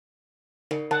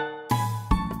来，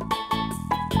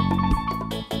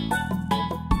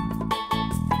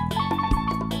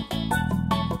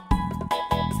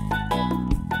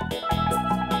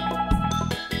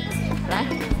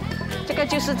这个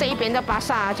就是这一边的巴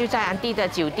萨，就在安迪的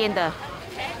酒店的。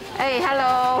哎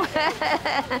 ，Hello，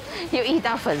 又遇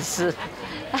到粉丝，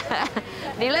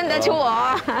你认得出我？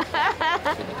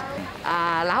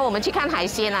啊，然后我们去看海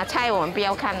鲜啊，菜我们不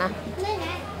要看啊。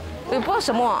有不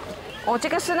什么？哦，这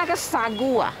个是那个沙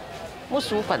菇啊，木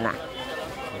薯粉啊。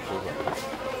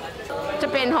这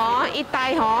边哦，一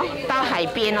带哦，到海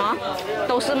边哦，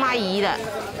都是卖鱼的。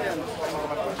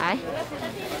来。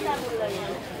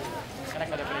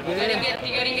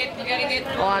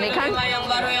 哇，你看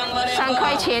，3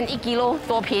块钱1 kg，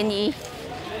多便宜！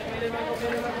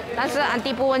但是安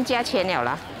迪不问价钱了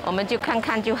啦，我们就看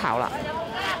看就好了。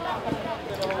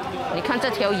你看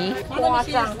这条鱼，夸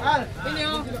张！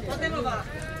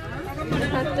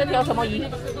看这条什么鱼？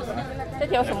这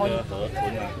条什么鱼？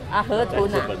啊，河豚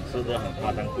啊！吃的很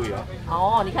夸张贵啊！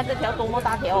哦，你看这条多么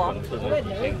大条哦！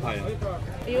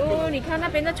哎呦，你看那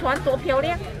边的船多漂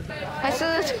亮！还是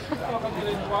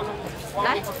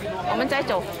来，我们再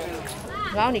走。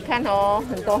然后你看哦，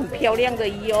很多很漂亮的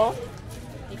鱼哦。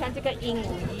你看这个鹦鹉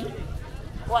鱼，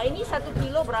哇，ini 1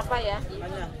 kilo berapa ya?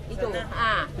 Itu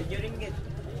ah，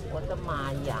 我的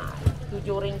妈呀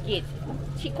，7 ringgit，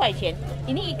 7块钱。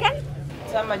Ini ikan？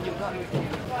 Sama juga.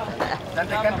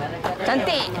 Cantik kan?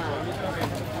 Cantik.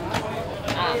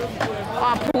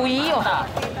 Wah, pui oh.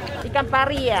 Ikan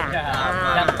pari ya?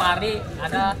 Yang pari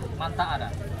ada, manta ada.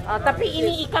 Tapi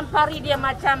ini ikan pari dia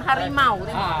macam harimau.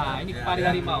 Ah, ini pari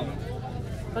harimau.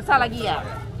 Besar lagi ya?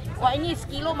 Wah, ini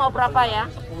sekilo mau berapa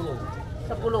ya?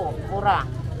 10. 10, murah.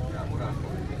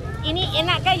 Ini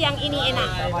enak kah yang ini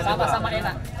enak? Sama-sama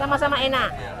enak. Sama-sama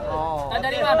enak. Oh.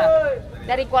 Dari mana?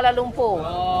 Dari Kuala Lumpur.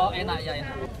 Oh, enak ya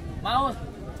enak. Mau?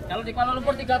 Kalau di Kuala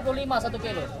Lumpur 35 1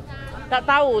 kilo. Tak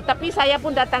tahu, tapi saya pun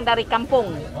datang dari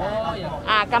kampung. Oh iya.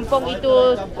 Ah, kampung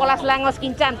itu Polas Langos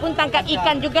Kincan pun tangkap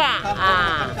ikan juga.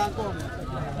 Ah.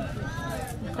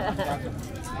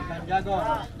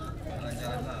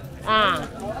 Ah.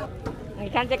 你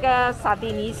看这个沙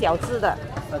丁鱼小只的，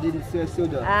沙丁小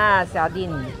的啊，沙丁，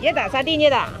也打沙丁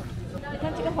也打。你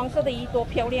看这个黄色的鱼多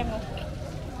漂亮哦，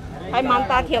还蛮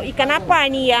大条。ikan apa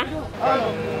ini ya?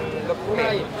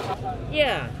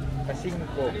 Ya.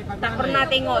 Tak pernah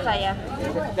tengok saya.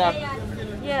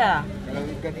 Ya. Kalau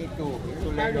ikan itu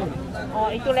lemon. Oh,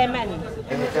 itu lemon.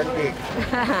 Ini cantik.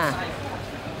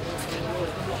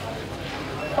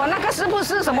 哦，那个是不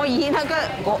是什么鱼？那个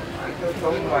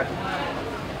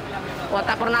我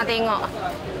tak pernah tengok。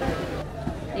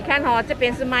你看哦，这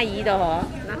边是卖鱼的哦，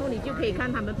然后你就可以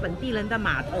看他们本地人的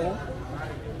码头，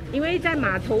因为在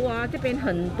码头啊这边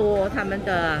很多他们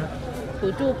的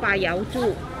土著巴瑶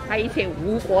族，还有一些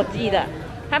无国籍的，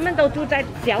他们都住在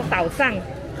小岛上，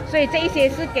所以这一些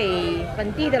是给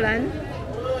本地的人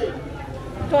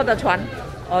坐的船，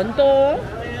很多。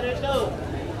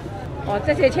哦，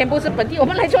这些全部是本地，我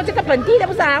们来做这个本地的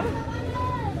不少。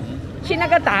去那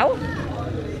个岛，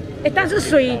哎，但是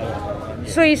水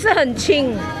是很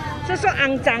清，是说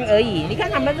肮脏而已。你看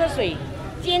他们这水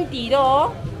见底的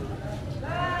哦，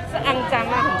是肮脏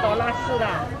啊，很多拉丝的。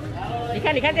你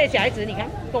看这些小孩子，你看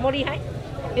多么厉害！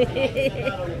嘿嘿嘿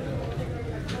嘿。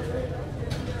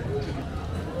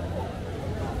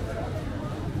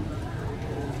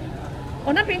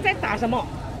我那边在打什么？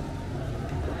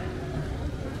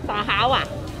打蚝啊！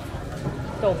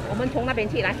走，我们从那边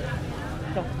去来。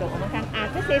走，我们看啊，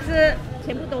这些是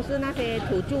全部都是那些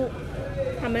土著，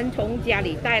他们从家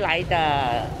里带来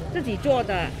的自己做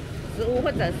的食物，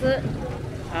或者是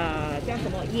叫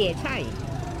什么野菜。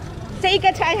这一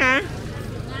个菜哈，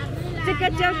这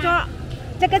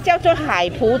个叫做海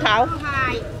葡萄，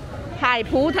海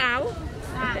葡萄，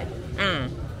啊，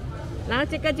然后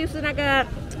这个就是那个。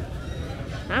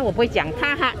啊，我不会讲，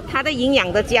它的营养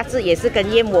的价值也是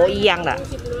跟燕窝一样的，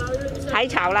海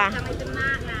草啦，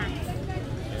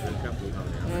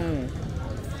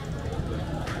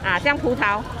像葡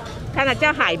萄，看了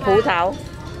叫海葡萄，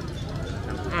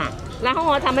啊，然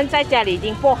后他们在家里已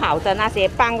经剥好的那些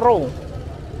棒肉，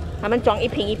他们装一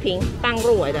瓶一瓶棒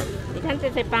肉来的，你看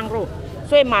这些棒肉，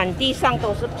所以满地上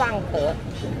都是蚌壳，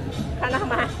看到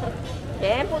吗？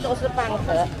全部都是蚌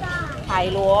壳，海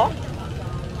螺。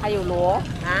还有螺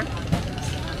啊，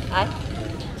哎，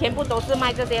全部都是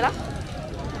卖这些了，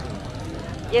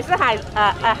也是蚝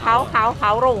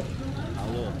肉，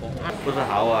不是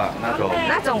蚝啊，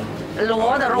那种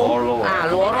螺的肉啊，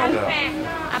螺肉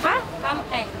，apa？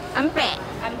 Empek，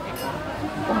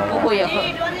 我不会有。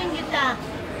打，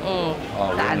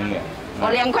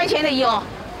我2块钱的有。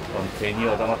很便宜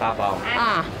哦，这么大包。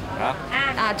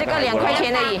这个2块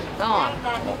钱而已哦。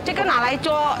这个拿来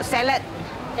做 salad。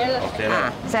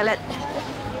salad。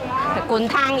滚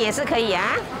汤也是可以啊。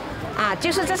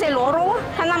就是这些螺肉，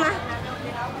看到吗？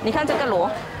你看这个螺，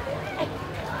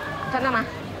看到吗？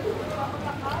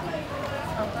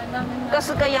各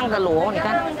式各样的螺，你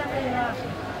看。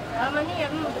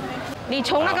你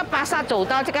从那个巴萨走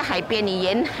到这个海边，你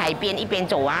沿海边一边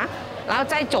走啊，然后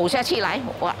再走下去来，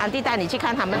我安迪带你去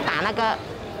看他们打那个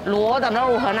螺的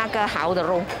肉和那个蚝的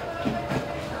肉。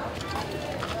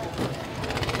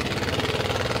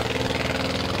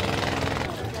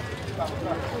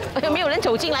没有人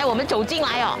走进来，我们走进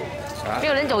来哦。没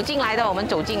有人走进来的，我们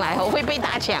走进来，我会被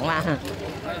打抢嘛。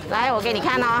来，我给你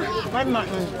看哦。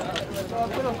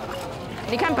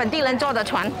你看本地人坐的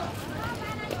船。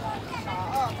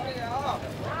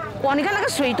哇，你看那个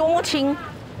水多么清！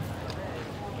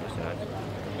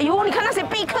哎呦，你看那些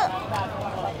贝壳，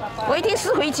我一定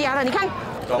是回家了。你看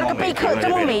那个贝壳，这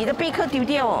么美的贝壳丢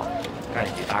掉哦。看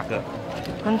几大个？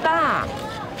很大。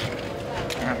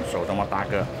看手这么大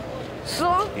个。是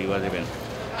哦。丢在这边。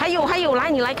还有，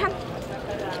来你来看，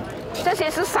这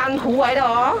些是珊瑚来的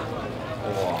哦。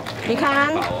哇。你看，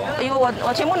哎呦，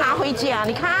我全部拿回家，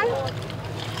你看。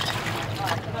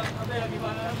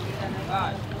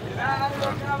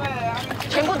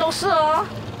全部都是哦。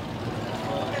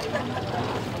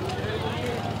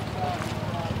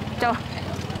走，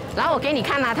然后我给你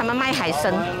看他们卖海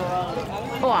参。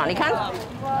哇，你看，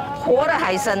活的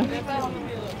海参。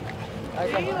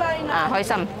海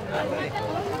参。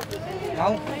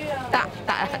好。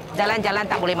jalan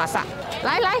tak boleh masak。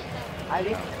来。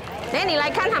哎，你来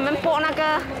看他们剥那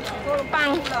个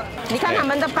棒，你看他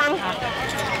们的棒。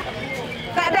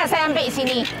Tak ada, saya ambil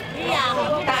sini. Iya.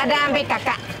 Tak ada ambil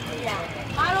kakak.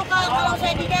 Kalau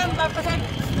saya tidak bapak saya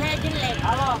jelek.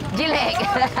 Jelek.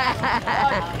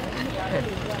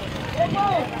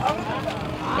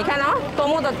 你看哦，多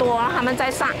么的多，他们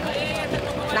在上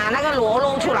拿那个螺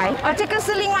肉出来。这个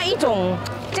是另外一种，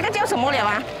这个叫什么了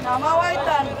啊？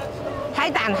海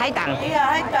胆。海胆。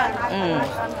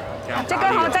这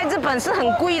个在日本是很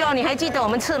贵的，你还记得我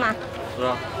们吃吗？是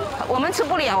啊。我们吃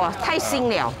不了啊，太腥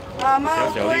了。小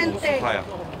50块啊！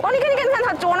哇，你看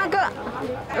他捉那个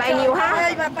奶牛哈，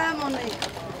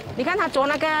你看他捉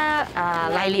那个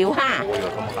奶牛哈，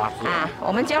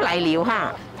我们叫奶牛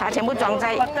哈，它全部装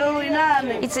在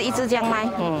一只一只这样卖，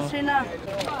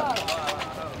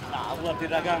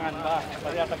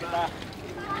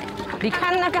你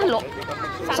看那个螺，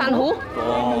珊瑚，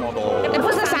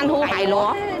不是珊瑚，海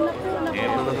螺。也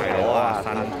不是海螺啊，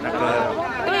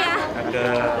对呀，那个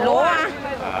螺啊，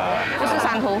不是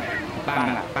珊瑚。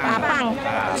棒，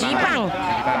鸡棒，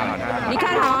你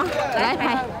看哦，来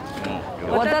拍，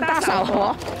我的大嫂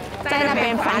婆在那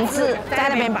边繁殖，在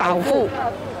那边保护。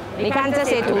你看这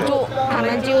些土著，他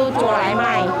们就捉来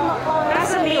卖，但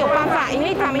是没有办法，因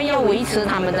为他们要维持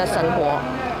他们的生活。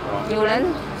有人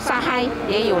杀害，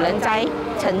也有人在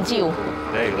成就。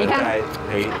你看，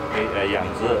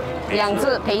养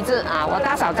殖培植啊，我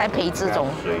大嫂在培植中。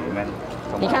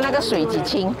你看那个水几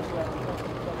清。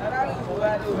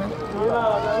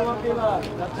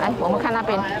来，我们看那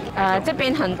边，这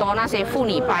边很多那些妇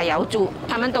女巴瑶族，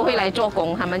他们都会来做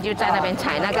工，他们就在那边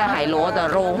采那个海螺的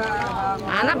肉，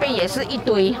那边也是一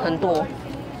堆很多，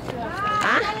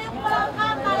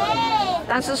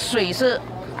但是水是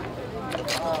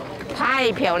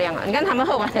太漂亮了，你看他们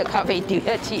喝完的咖啡丢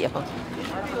下去哦。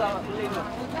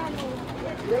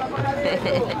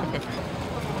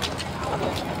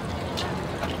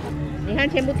你看，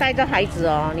全部带着孩子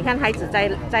哦。你看孩子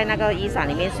在那个雨伞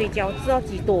里面睡觉，这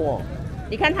几多哦。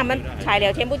你看他们采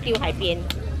了，全部丢海边，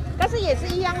但是也是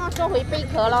一样哦，收回贝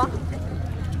壳咯。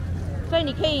所以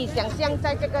你可以想象，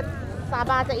在这个沙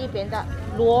巴这一边的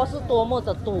螺是多么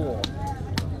的多。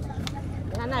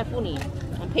你看那妇女，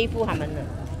很佩服他们的。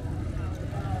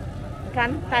你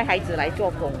看带孩子来做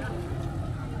工。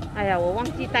哎呀，我忘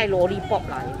记带萝莉卜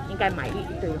来，应该买一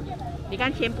堆。你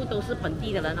看，全部都是本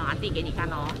地的人哦，阿弟给你看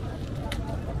哦。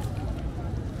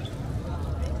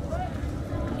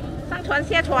上船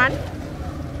下船，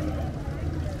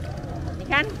你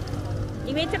看，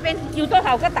因为这边有多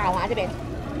少个岛啊？这边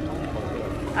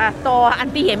多，安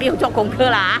迪也没有做功课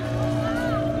啦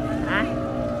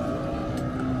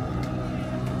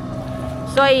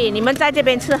所以你们在这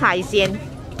边吃海鲜，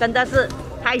真的是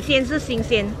海鲜是新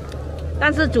鲜，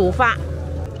但是煮法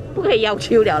不可以要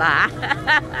求了啦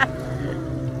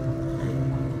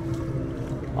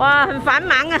哇，很繁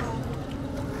忙啊，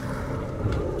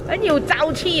很有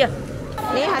朝气啊！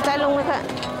你还在弄那个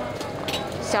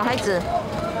小孩子，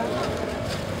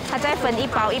他在分一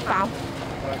包一包，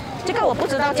这个我不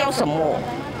知道叫什么，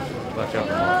不知道叫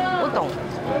什么。不懂。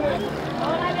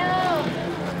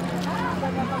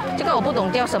这个我不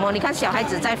懂叫什么，你看小孩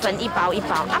子在分一包一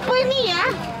包。apa ini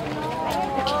ya?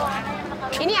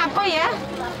 Ini apa ya?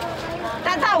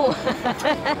 Tak tahu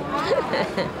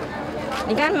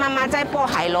你看妈妈在剥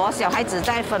海螺，小孩子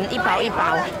在分一包一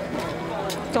包。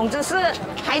总之是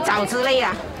海藻之类的。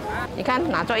你看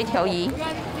拿着一条鱼。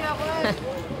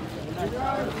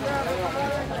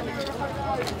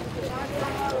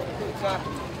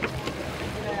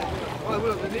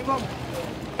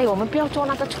哎，我们不要坐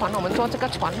那个船，我们坐这个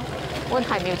船。问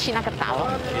还没有去那个岛。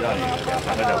去到你2、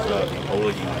3个小时头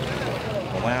而已。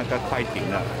我们那个快艇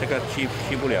了，这个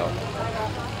去不了。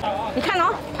你看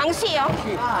哦，螃蟹哦，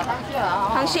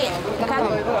螃蟹，你看，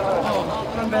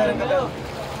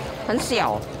很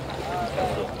小，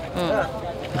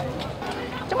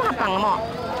这么棒了么？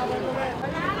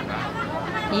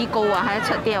鱼钩啊，还要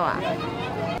扯掉啊。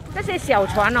这些小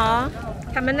船哦，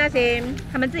他们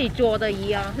自己捉的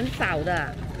鱼哦，很少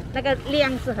的，那个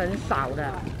量是很少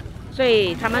的，所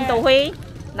以他们都会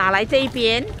拿来这一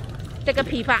边这个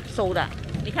批发收的。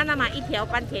你看到吗？1条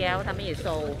半条，他们也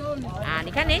收啊！你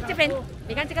看，哎，这边，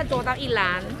你看这个捉到1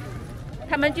篮，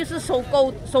他们就是收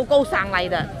购商来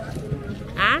的，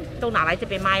啊，都拿来这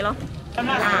边卖咯。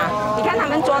啊，你看他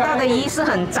们捉到的鱼是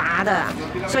很杂的，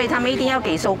所以他们一定要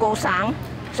给收购商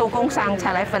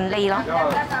才来分类咯。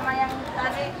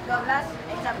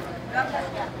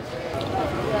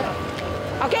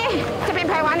OK， 这边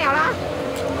拍完了啦，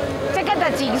这个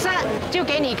的景色就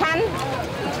给你看。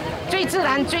最自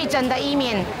然、最真的一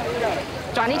面，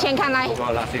转一圈看来。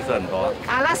垃圾是很多。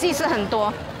啊，垃圾是很多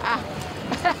啊。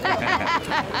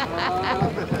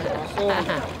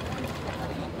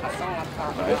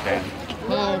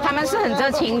他们是很热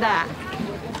情的。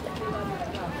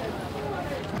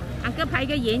安哥拍一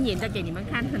个远远的给你们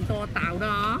看，很多岛的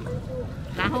哦。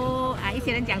然后啊，一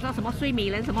些人讲说什么睡美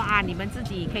人什么啊，你们自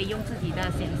己可以用自己的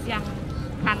想象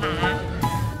看啊。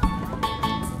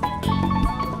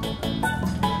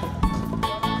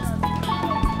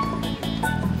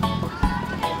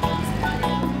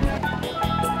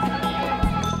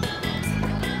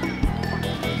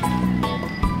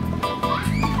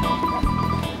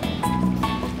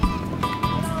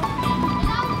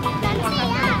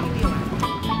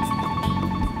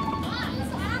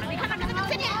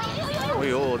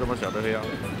这么小的跳，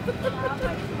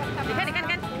你看，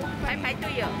排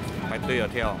队哦，排队啊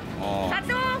跳，哦。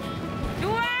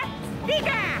1、2、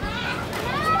3。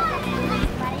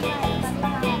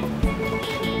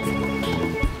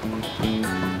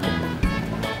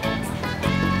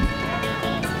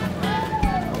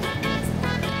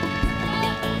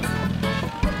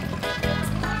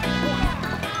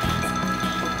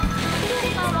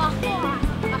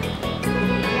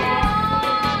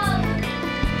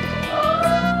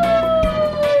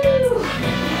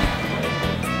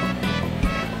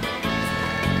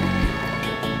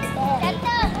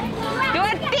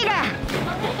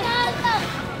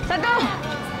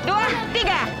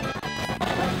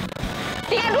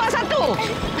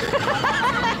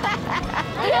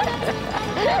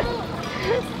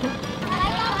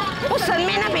不神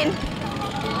秘那边。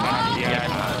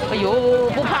哎呦，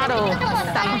不怕的，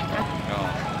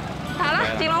好了，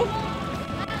金龙，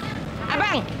阿棒，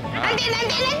安迪，3、2、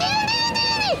1。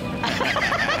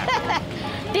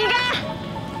3、2、1。1、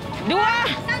2、3。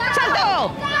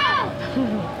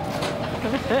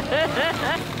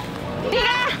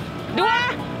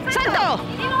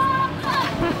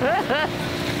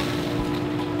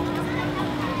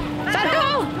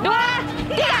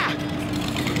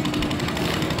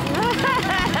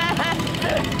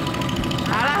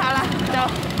好了，走。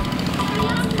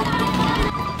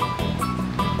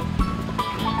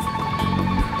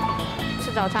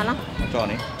吃早餐了。找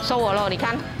你。收我了，你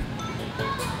看。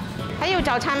还有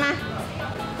早餐吗？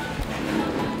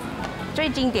最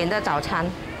经典的早餐，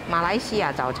马来西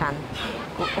亚早餐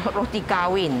，roti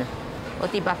kawin,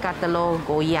 roti bakar telur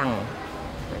goyang,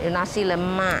 nasi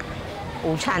lemak,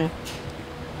 午餐。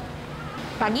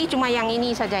Pagi cuma yang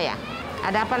ini saja ya?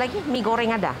 Ada apa lagi? Mie goreng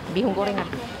ada, bihun goreng ada.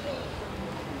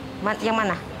 Yang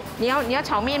mana? 你要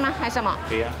炒面吗？还是什么？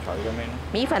对呀，炒一个面。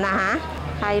米粉啊哈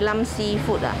，Thailand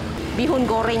seafood 啊 ，bihun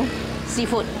goreng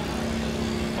seafood.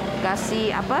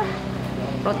 Kasih apa?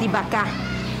 Roti bakar.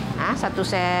 Ah, satu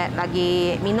set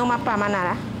lagi. Minum apa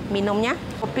mana lah? Minumnya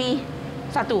kopi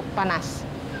 1 panas.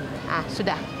 Ah,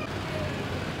 sudah.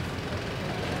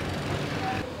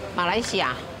 马来西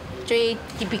亚最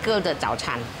typical 的早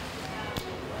餐。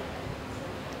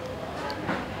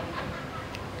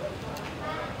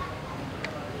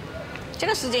这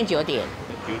个时间9点。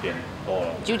9点多了。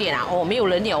9点啊，哦，没有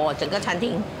人了哦，整个餐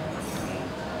厅。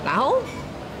然后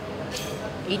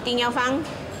一定要放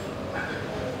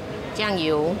酱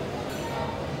油，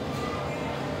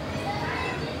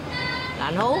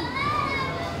然后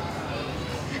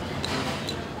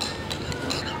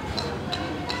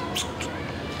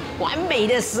完美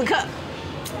的时刻，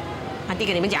阿弟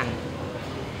跟你们讲，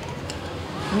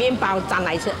面包沾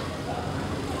来吃，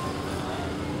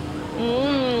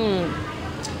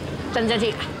蒸下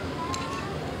去，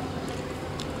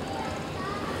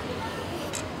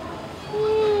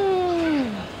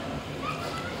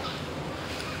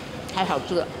太好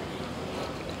吃了。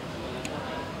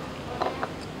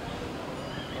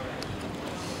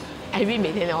艾米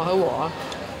每天和我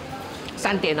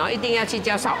3点一定要去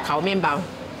叫烤面包，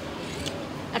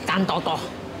要干多多。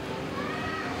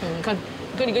你看，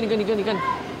给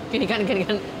你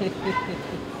看。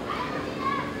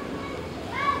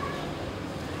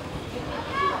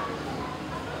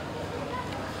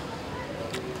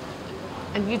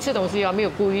你吃东西没有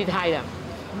故意态的，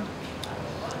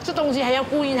吃东西还要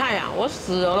故意态啊！我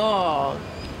死了咯！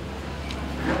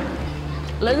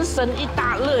人生一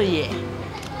大乐也。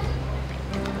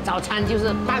早餐就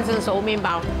是半生熟面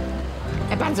包，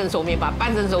半生熟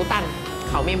蛋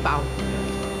烤面包。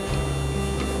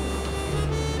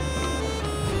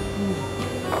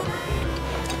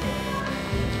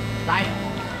来，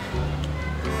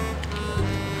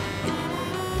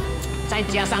再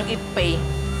加上一杯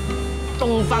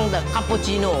东方的卡布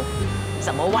奇诺，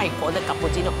什么外国的卡布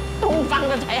奇诺，东方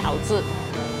的才好吃。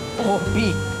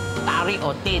比大力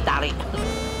大力。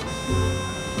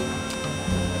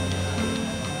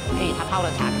他泡的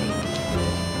茶可以。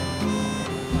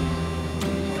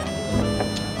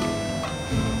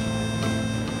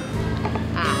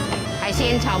海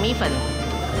鲜炒米粉，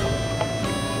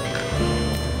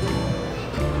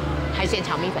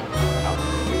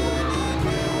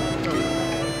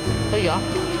可以哦。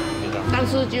但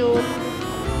是就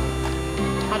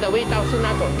它的味道是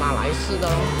那种马来式的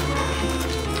哦，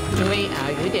因为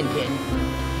有一点甜，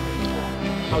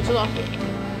好吃哦，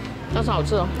但是好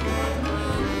吃哦。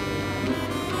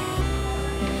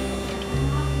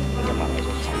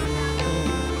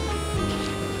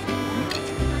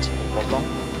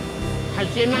海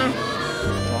鲜吗？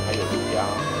还有虾。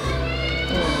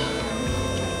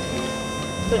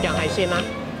就讲海鲜吗？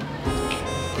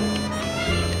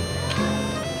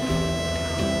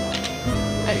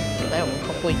来我们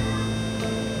靠柜，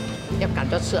要赶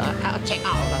着吃啊，要 check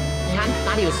out 了。你看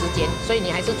哪里有时间，所以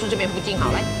你还是住这边附近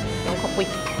好，来用靠柜。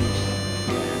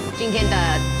今天的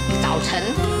早晨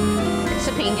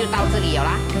视频就到这里了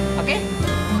啦 ，OK？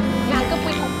 你看个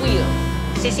柜靠柜了，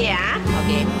谢谢啊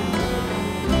 ，OK。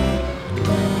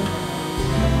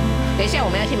等一下我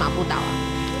们要去马步岛啊。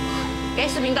OK，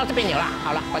 视频到这边有了，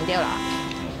好了，关掉了。